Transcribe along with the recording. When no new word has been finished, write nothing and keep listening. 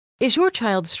Is your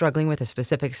child struggling with a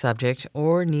specific subject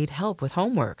or need help with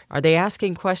homework? Are they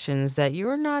asking questions that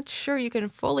you're not sure you can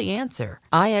fully answer?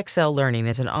 IXL Learning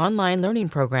is an online learning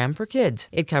program for kids.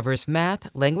 It covers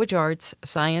math, language arts,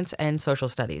 science, and social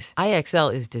studies.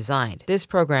 IXL is designed. This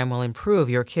program will improve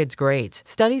your kids' grades.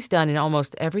 Studies done in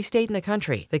almost every state in the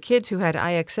country. The kids who had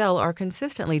IXL are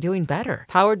consistently doing better.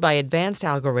 Powered by advanced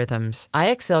algorithms,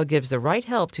 IXL gives the right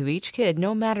help to each kid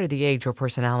no matter the age or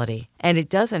personality. And it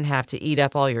doesn't have to eat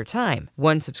up all your time.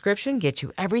 One subscription gets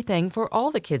you everything for all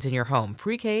the kids in your home,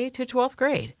 pre-K to 12th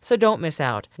grade. So don't miss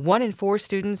out. 1 in 4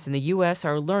 students in the U.S.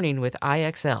 are learning with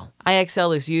IXL.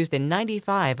 IXL is used in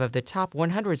 95 of the top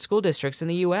 100 school districts in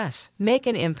the U.S. Make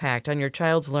an impact on your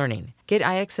child's learning. Get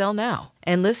IXL now.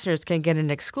 And listeners can get an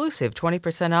exclusive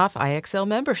 20% off IXL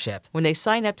membership when they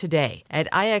sign up today at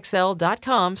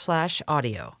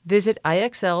IXL.com/audio. Visit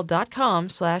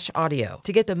IXL.com/audio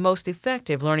to get the most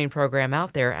effective learning program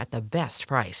out there at the best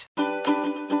price.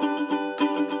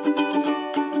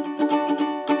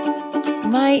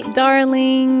 My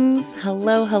darlings,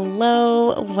 hello,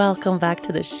 hello. Welcome back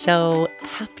to the show.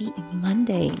 Happy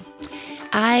Monday.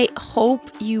 I hope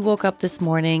you woke up this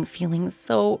morning feeling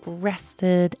so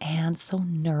rested and so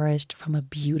nourished from a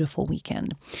beautiful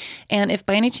weekend. And if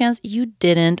by any chance you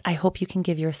didn't, I hope you can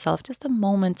give yourself just a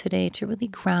moment today to really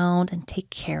ground and take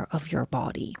care of your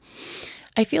body.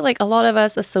 I feel like a lot of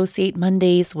us associate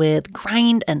Mondays with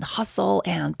grind and hustle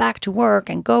and back to work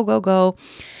and go, go, go.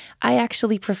 I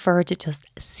actually prefer to just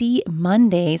see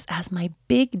Mondays as my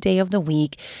big day of the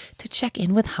week to check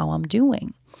in with how I'm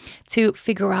doing, to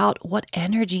figure out what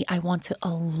energy I want to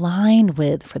align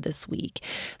with for this week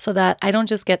so that I don't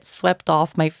just get swept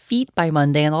off my feet by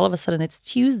Monday and all of a sudden it's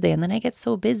Tuesday and then I get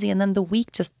so busy and then the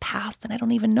week just passed and I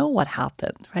don't even know what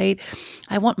happened, right?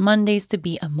 I want Mondays to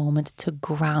be a moment to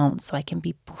ground so I can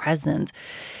be present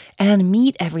and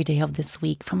meet every day of this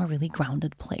week from a really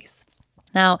grounded place.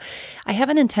 Now, I have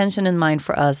an intention in mind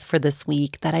for us for this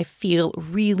week that I feel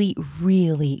really,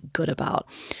 really good about,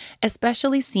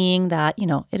 especially seeing that,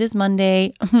 it is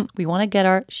Monday. We want to get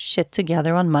our shit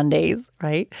together on Mondays,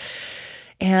 right?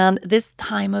 And this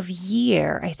time of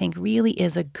year, I think really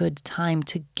is a good time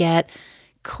to get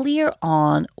clear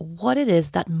on what it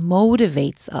is that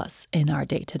motivates us in our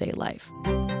day-to-day life.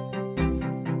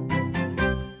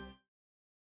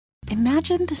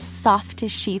 Imagine the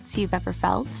softest sheets you've ever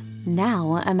felt.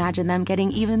 Now imagine them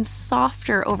getting even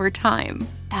softer over time.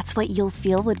 That's what you'll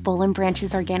feel with Boll &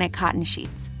 Branch's organic cotton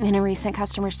sheets. In a recent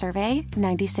customer survey,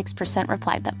 96%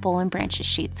 replied that Boll & Branch's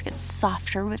sheets get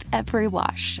softer with every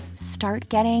wash. Start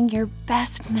getting your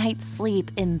best night's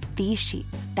sleep in these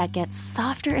sheets that get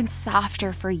softer and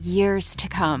softer for years to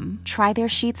come. Try their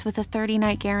sheets with a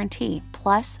 30-night guarantee,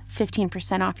 plus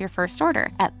 15% off your first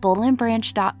order at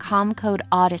bollandbranch.com code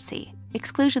Odyssey.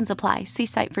 Exclusions apply. See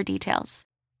site for details.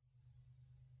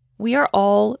 We are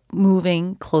all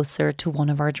moving closer to one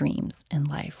of our dreams in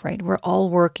life, right? We're all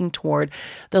working toward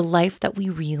the life that we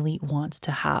really want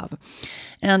to have.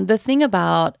 And the thing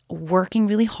about working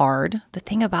really hard, the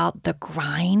thing about the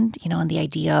grind, and the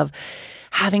idea of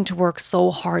having to work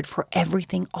so hard for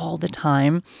everything all the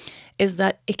time is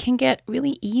that it can get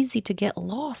really easy to get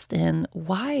lost in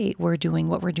why we're doing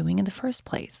what we're doing in the first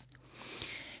place.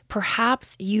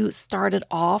 Perhaps you started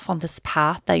off on this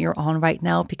path that you're on right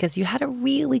now because you had a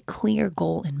really clear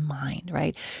goal in mind,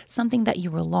 right? Something that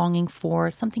you were longing for,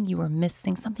 something you were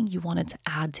missing, something you wanted to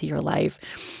add to your life.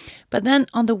 But then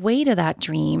on the way to that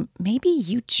dream, maybe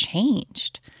you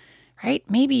changed, right?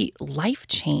 Maybe life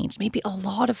changed. Maybe a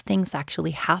lot of things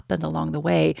actually happened along the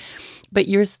way, but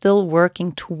you're still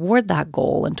working toward that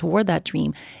goal and toward that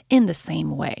dream in the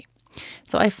same way.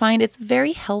 So I find it's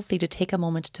very healthy to take a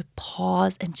moment to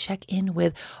pause and check in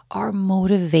with our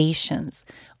motivations,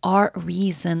 our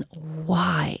reason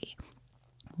why.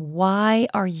 Why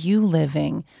are you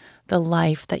living the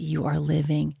life that you are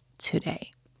living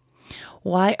today?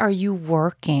 Why are you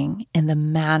working in the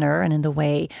manner and in the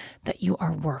way that you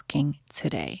are working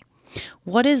today?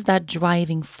 What is that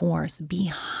driving force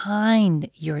behind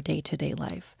your day-to-day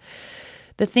life?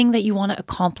 The thing that you want to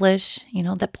accomplish,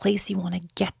 the place you want to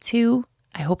get to.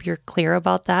 I hope you're clear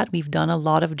about that. We've done a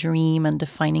lot of dream and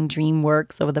defining dream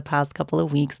works over the past couple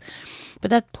of weeks.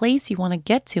 But that place you want to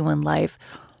get to in life,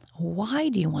 why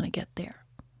do you want to get there?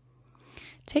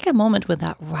 Take a moment with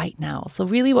that right now. So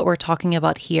really what we're talking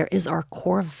about here is our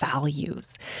core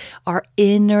values, our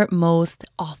innermost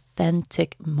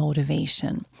authentic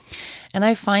motivation. And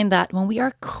I find that when we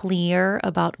are clear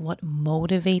about what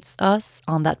motivates us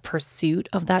on that pursuit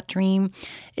of that dream,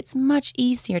 it's much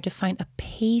easier to find a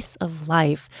pace of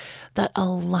life that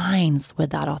aligns with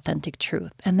that authentic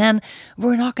truth. And then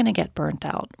we're not going to get burnt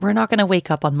out. We're not going to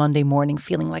wake up on Monday morning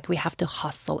feeling like we have to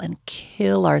hustle and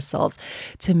kill ourselves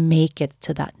to make it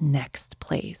to that next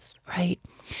place, right?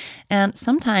 And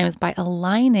sometimes by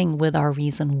aligning with our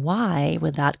reason why,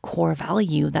 with that core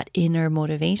value, that inner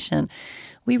motivation,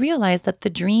 we realize that the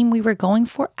dream we were going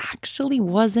for actually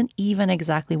wasn't even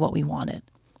exactly what we wanted,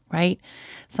 right?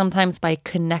 Sometimes by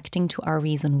connecting to our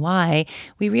reason why,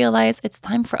 we realize it's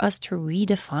time for us to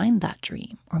redefine that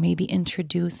dream or maybe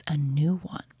introduce a new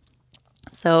one.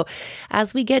 So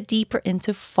as we get deeper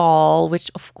into fall, which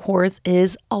of course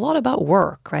is a lot about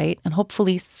work, right? And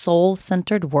hopefully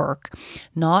soul-centered work,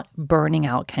 not burning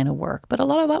out kind of work, but a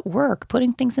lot about work,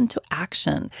 putting things into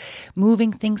action,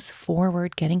 moving things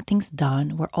forward, getting things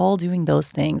done. We're all doing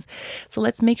those things. So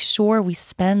let's make sure we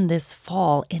spend this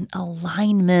fall in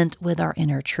alignment with our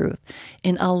inner truth,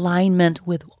 in alignment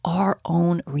with our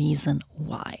own reason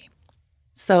why.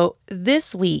 So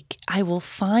this week, I will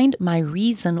find my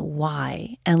reason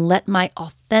why and let my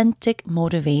authentic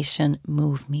motivation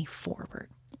move me forward.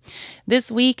 This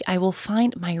week, I will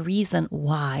find my reason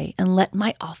why and let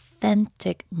my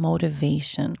authentic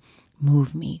motivation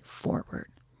move me forward.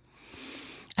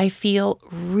 I feel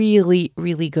really,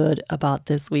 really good about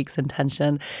this week's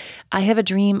intention. I have a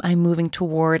dream I'm moving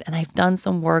toward, and I've done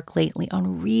some work lately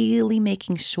on really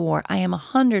making sure I am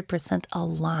 100%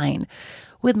 aligned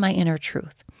with my inner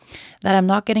truth, that I'm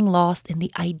not getting lost in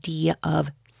the idea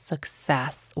of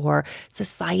success or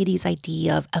society's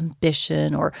idea of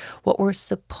ambition or what we're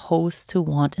supposed to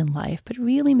want in life, but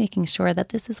really making sure that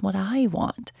this is what I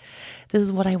want. This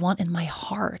is what I want in my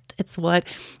heart. It's what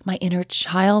my inner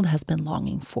child has been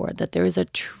longing for, that there is a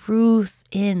truth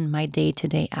in my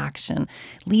day-to-day action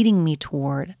leading me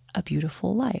toward a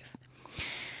beautiful life.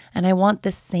 And I want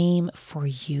the same for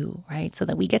you, right? So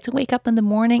that we get to wake up in the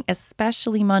morning,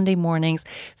 especially Monday mornings,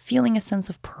 feeling a sense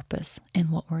of purpose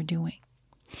in what we're doing.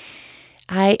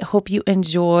 I hope you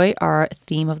enjoy our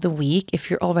theme of the week. If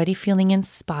you're already feeling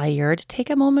inspired, take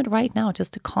a moment right now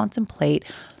just to contemplate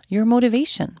your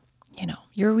motivation,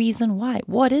 your reason why.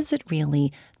 What is it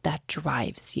really that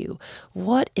drives you?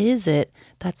 What is it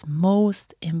that's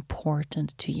most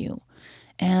important to you?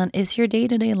 And is your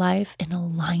day-to-day life in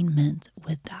alignment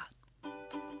with that?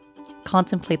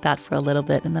 Contemplate that for a little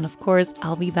bit. And then, of course,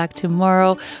 I'll be back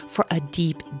tomorrow for a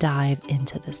deep dive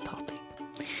into this topic.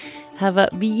 Have a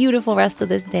beautiful rest of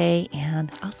this day,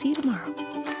 and I'll see you tomorrow.